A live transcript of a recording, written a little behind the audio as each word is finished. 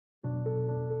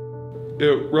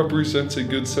it represents a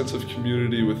good sense of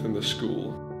community within the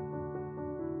school.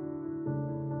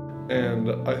 And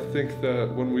I think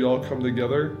that when we all come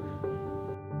together,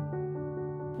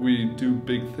 we do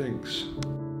big things.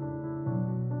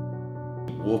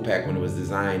 Wolfpack, when it was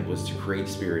designed, was to create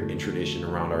spirit and tradition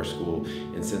around our school.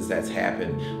 And since that's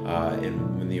happened,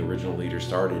 and when the original leader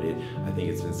started it, I think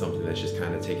it's been something that's just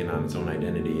kind of taken on its own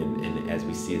identity. And as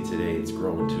we see it today, it's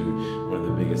grown to one of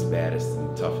the biggest, baddest,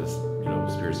 and toughest,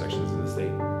 spirit sections in the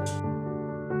state.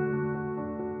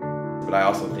 But I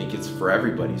also think it's for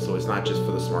everybody. So it's not just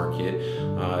for the smart kid.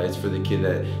 It's for the kid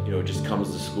that just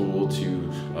comes to school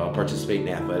to participate in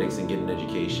athletics and get an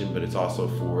education. But it's also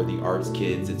for the arts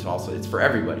kids. It's for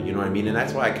everybody. You know what I mean? And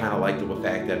that's why I kind of like the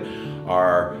fact that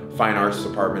our fine arts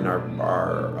department,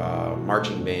 our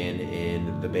marching band,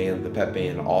 and the pep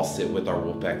band all sit with our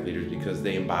Wolfpack leaders, because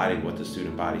they embodied what the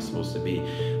student body is supposed to be.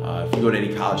 If you go to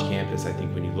any college campus, I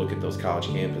think when you look at those college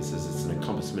campuses, it's an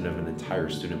encompassment of an entire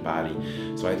student body.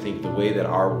 So I think the way that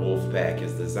our Wolfpack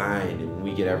is designed, and when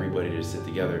we get everybody to sit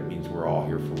together, it means we're all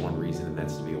here for one reason, and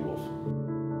that's to be a wolf.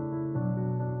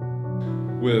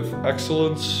 With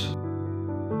excellence,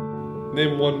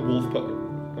 name one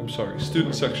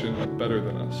student section better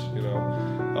than us,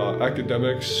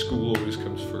 academics, school always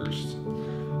comes first.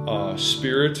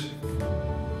 Spirit,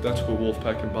 that's what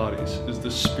Wolfpack embodies, is the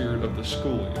spirit of the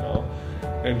school,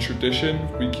 And tradition,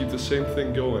 we keep the same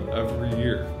thing going every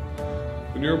year.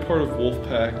 When you're a part of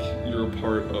Wolfpack, you're a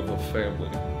part of a family.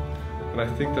 And I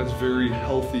think that's very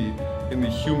healthy in the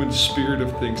human spirit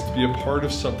of things, to be a part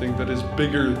of something that is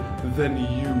bigger than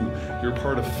you. You're a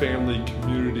part of family,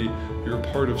 community. You're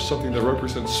a part of something that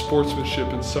represents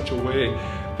sportsmanship in such a way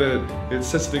that it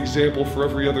sets an example for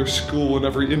every other school and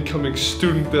every incoming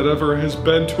student that ever has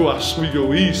been to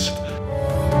Oswego East.